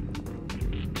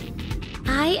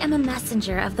 I am a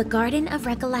messenger of the Garden of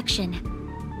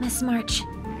Recollection. Miss March,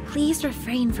 please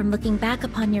refrain from looking back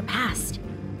upon your past.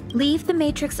 Leave the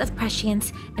matrix of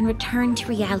prescience and return to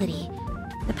reality.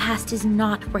 The past is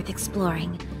not worth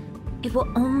exploring. It will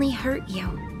only hurt you.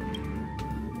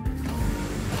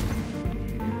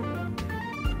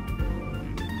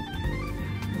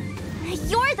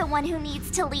 You're the one who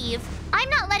needs to leave. I'm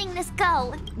not letting this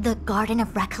go. The Garden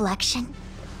of Recollection?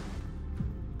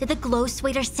 Did the Glow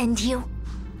Swader send you?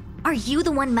 Are you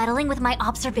the one meddling with my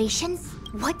observations?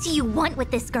 What do you want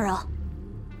with this girl?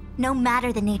 No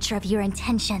matter the nature of your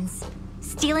intentions,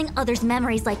 stealing others'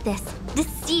 memories like this,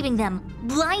 deceiving them,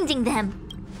 blinding them,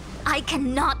 I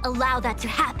cannot allow that to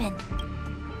happen.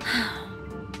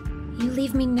 You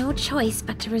leave me no choice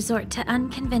but to resort to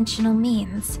unconventional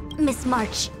means. Miss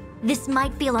March, this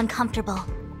might feel uncomfortable,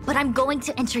 but I'm going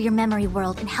to enter your memory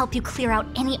world and help you clear out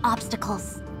any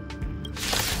obstacles.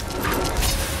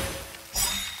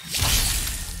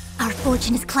 Our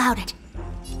fortune is clouded.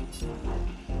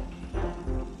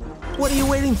 What are you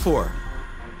waiting for?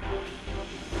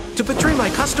 To betray my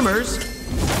customers,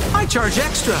 I charge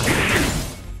extra.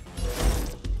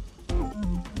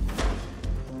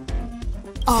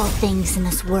 All things in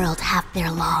this world have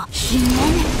their law.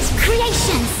 Human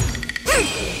creations!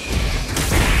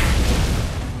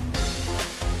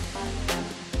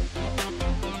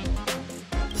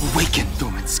 Awaken,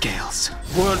 Dormant Scales.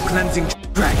 World-cleansing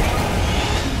dragon.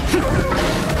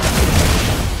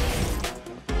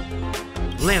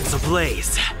 Lance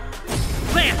ablaze!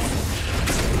 Lance!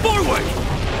 Forward!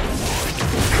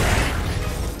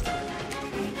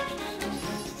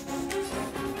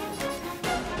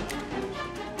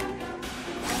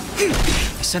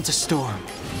 I sense a storm.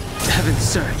 Heaven's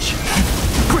surge.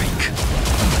 Break!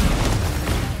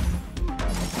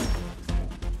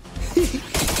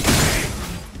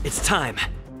 It's time.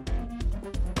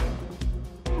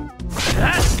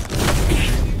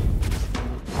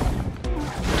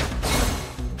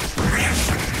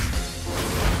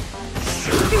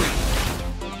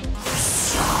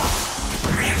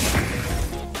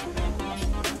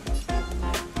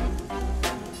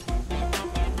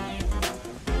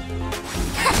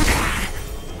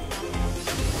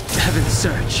 Heaven's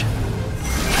surge.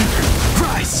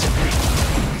 Rise!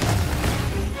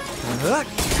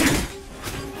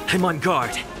 I'm on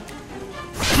guard.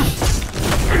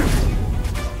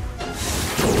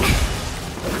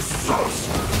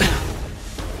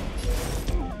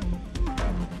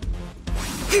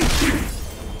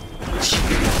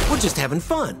 We're just having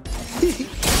fun.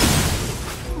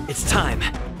 It's time.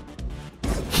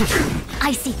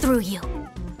 I see through you.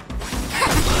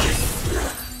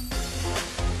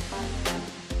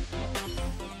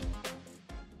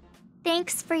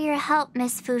 Thanks for your help,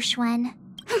 Miss Fushuen.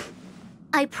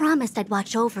 I promised I'd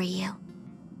watch over you.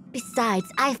 Besides,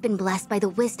 I've been blessed by the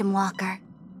Wisdom Walker.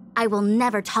 I will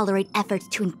never tolerate efforts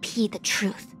to impede the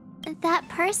truth. That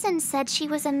person said she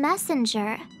was a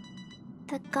messenger.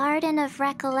 The Garden of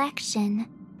Recollection.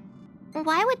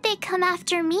 Why would they come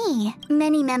after me?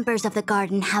 Many members of the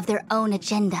Garden have their own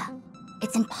agenda.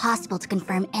 It's impossible to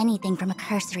confirm anything from a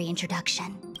cursory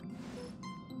introduction.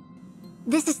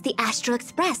 This is the Astral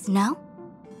Express, no?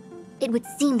 It would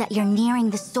seem that you're nearing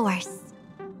the source.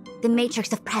 The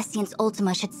Matrix of Prescience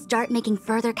Ultima should start making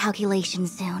further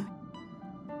calculations soon.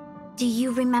 Do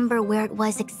you remember where it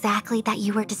was exactly that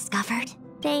you were discovered?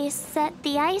 They set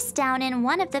the ice down in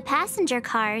one of the passenger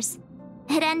cars.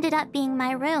 It ended up being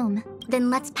my room. Then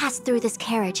let's pass through this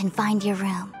carriage and find your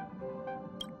room.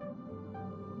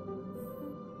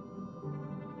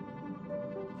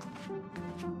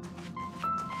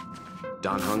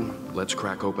 Dan Heng, let's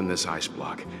crack open this ice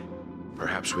block.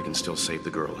 Perhaps we can still save the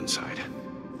girl inside.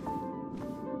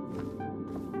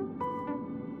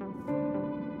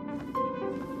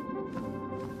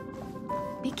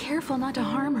 Be careful not to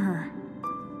harm her.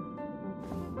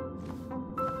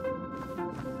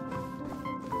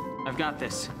 I've got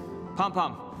this.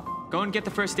 Pom-Pom, go and get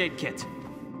the first aid kit.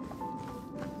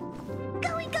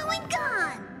 Going,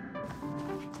 gone!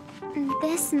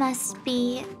 This must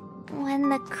be when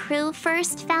the crew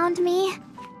first found me.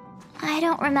 I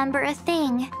don't remember a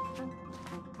thing.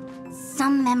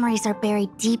 Some memories are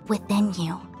buried deep within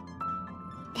you.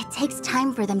 It takes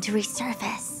time for them to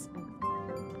resurface.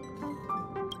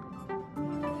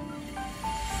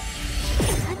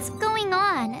 What's going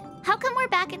on? How come we're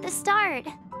back at the start?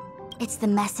 It's the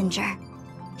messenger.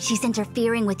 She's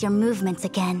interfering with your movements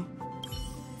again.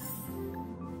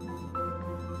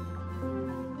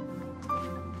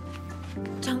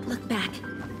 Don't look back.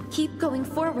 Keep going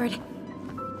forward.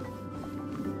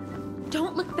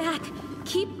 Don't look back.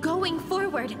 Keep going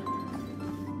forward.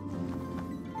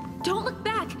 Don't look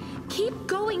back. Keep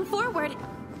going forward.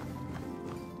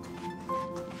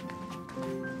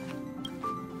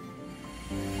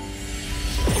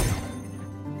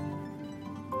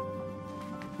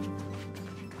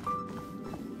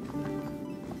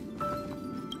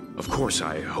 Of course,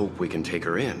 I hope we can take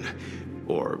her in.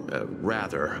 Or,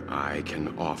 rather, I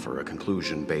can offer a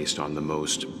conclusion based on the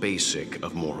most basic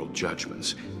of moral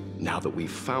judgments. Now that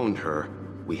we've found her,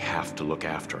 we have to look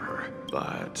after her.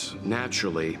 But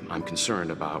naturally, I'm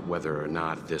concerned about whether or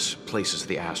not this places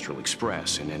the Astral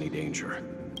Express in any danger.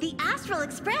 The Astral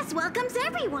Express welcomes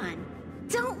everyone.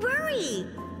 Don't worry.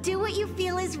 Do what you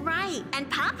feel is right, and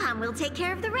Pop-Pom will take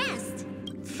care of the rest.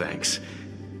 Thanks.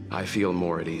 I feel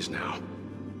more at ease now.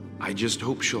 I just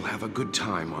hope she'll have a good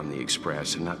time on the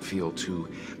Express and not feel too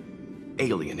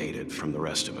alienated from the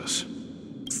rest of us.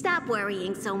 Stop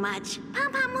worrying so much.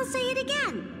 Pom-Pom will say it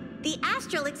again. The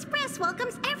Astral Express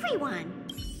welcomes everyone.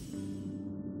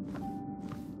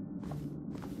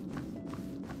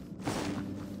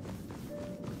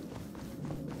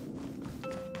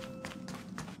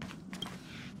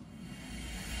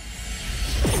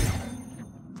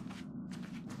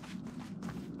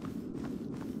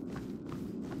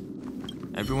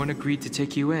 Everyone agreed to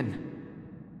take you in.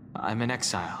 I'm in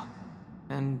exile.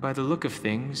 And by the look of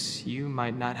things, you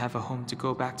might not have a home to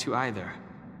go back to either.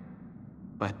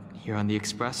 But here on the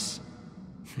Express,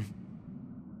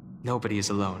 nobody is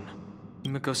alone.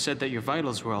 Himiko said that your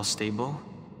vitals were all stable.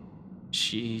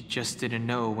 She just didn't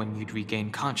know when you'd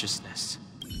regain consciousness.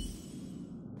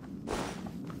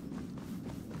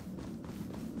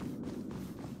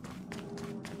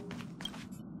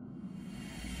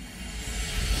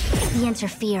 The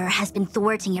Interferer has been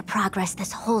thwarting your progress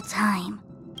this whole time.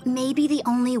 Maybe the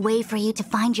only way for you to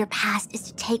find your past is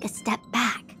to take a step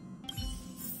back.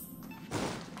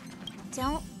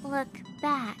 Don't look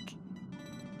back.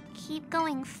 Keep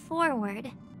going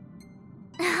forward.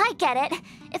 I get it.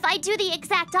 If I do the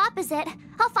exact opposite,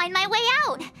 I'll find my way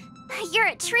out. You're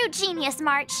a true genius,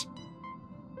 March.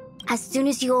 As soon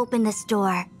as you open this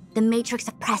door, the Matrix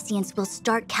of Prescience will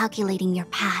start calculating your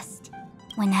past.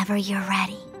 Whenever you're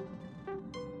ready.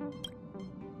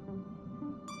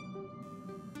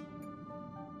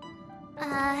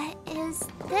 Is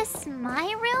this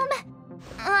my room?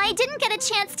 I didn't get a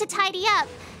chance to tidy up.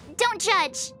 Don't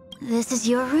judge. This is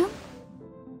your room?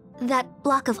 That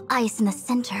block of ice in the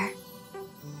center.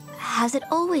 Has it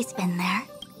always been there?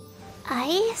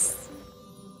 Ice?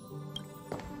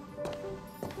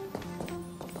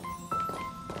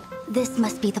 This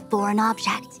must be the foreign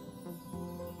object.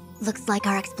 Looks like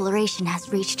our exploration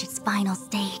has reached its final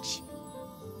stage.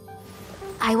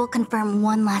 I will confirm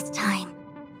one last time.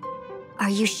 Are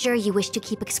you sure you wish to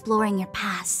keep exploring your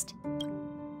past?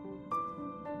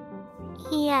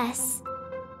 Yes,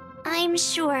 I'm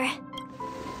sure.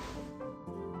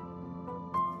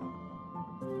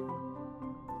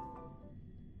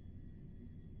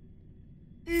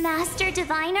 Master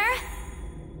Diviner?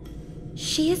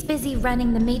 She is busy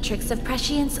running the Matrix of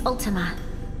Prescience Ultima.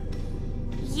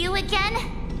 You again?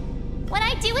 What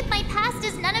I do with my past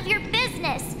is none of your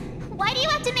business. Why do you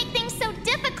have to make things so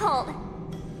difficult?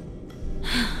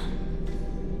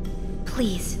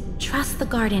 Please, trust the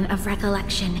Garden of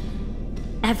Recollection.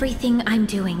 Everything I'm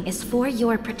doing is for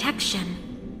your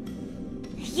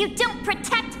protection. You don't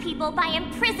protect people by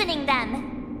imprisoning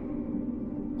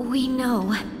them! We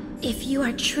know. If you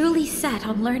are truly set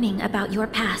on learning about your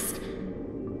past,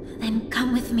 then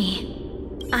come with me.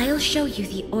 I'll show you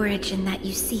the origin that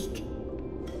you seek.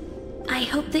 I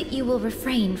hope that you will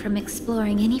refrain from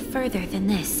exploring any further than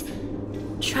this.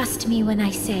 Trust me when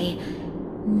I say,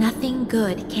 nothing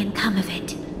good can come of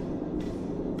it.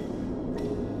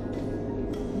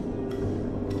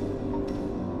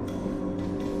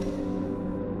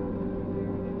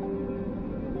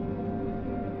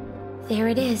 There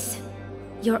it is,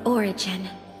 your origin.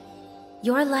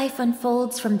 Your life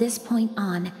unfolds from this point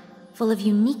on, full of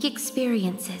unique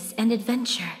experiences and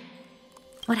adventure.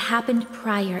 What happened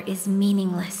prior is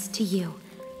meaningless to you.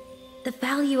 The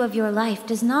value of your life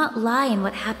does not lie in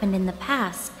what happened in the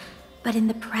past, but in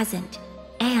the present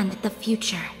and the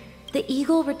future. The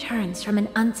eagle returns from an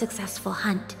unsuccessful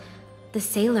hunt. The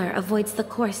sailor avoids the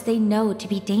course they know to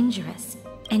be dangerous.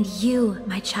 And you,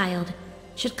 my child,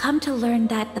 should come to learn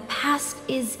that the past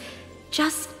is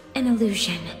just an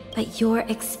illusion. But your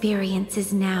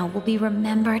experiences now will be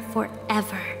remembered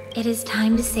forever. It is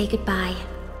time to say goodbye.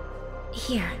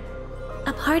 Here,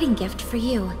 a parting gift for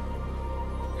you.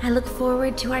 I look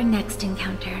forward to our next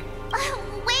encounter.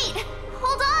 Wait!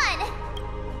 Hold on!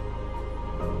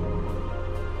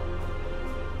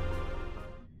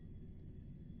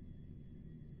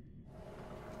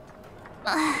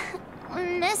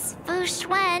 Miss Fu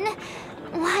Xuan,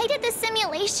 why did the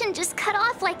simulation just cut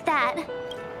off like that?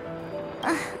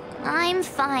 I'm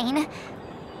fine.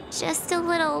 Just a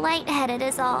little lightheaded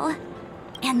is all.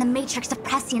 And the Matrix of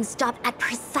Prescience stopped at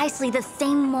precisely the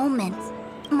same moment.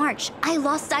 March, I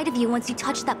lost sight of you once you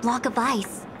touched that block of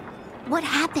ice. What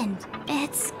happened?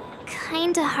 It's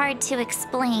kinda hard to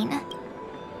explain.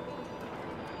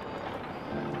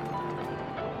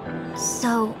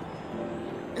 So,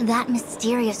 that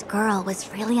mysterious girl was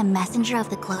really a messenger of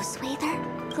the Glow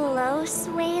Swather? Glow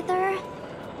Swather?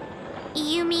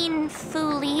 You mean Fu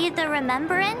Li, the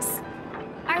Remembrance?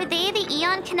 Are they the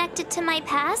Eon connected to my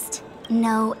past?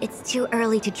 No, it's too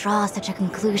early to draw such a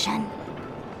conclusion.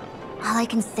 All I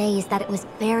can say is that it was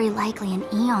very likely an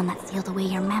Eon that sealed away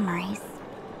your memories.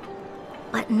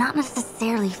 But not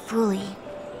necessarily fully.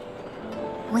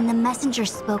 When the messenger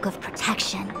spoke of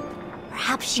protection,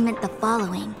 perhaps she meant the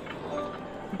following.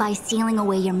 By sealing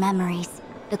away your memories,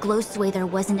 the Glow Swather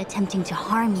wasn't attempting to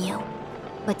harm you,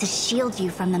 but to shield you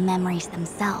from the memories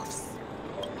themselves.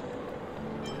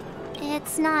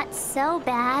 It's not so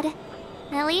bad.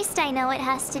 At least I know it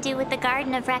has to do with the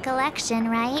Garden of Recollection,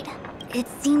 right? It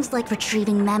seems like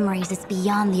retrieving memories is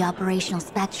beyond the operational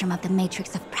spectrum of the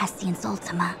Matrix of Prescience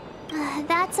Ultima.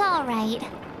 That's all right.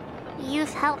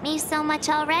 You've helped me so much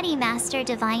already, Master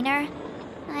Diviner.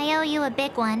 I owe you a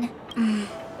big one.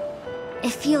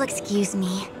 If you'll excuse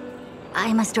me,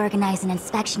 I must organize an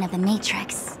inspection of the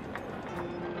Matrix.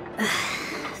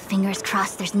 Fingers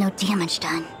crossed there's no damage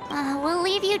done. We'll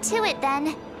leave you to it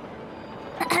then.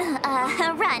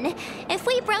 Run. If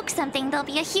we broke something, there'll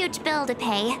be a huge bill to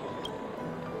pay.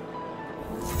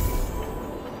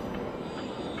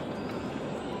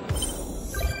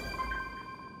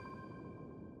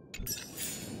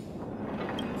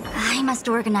 I must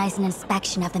organize an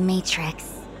inspection of the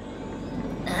Matrix.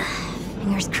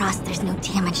 Fingers crossed there's no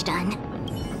damage done.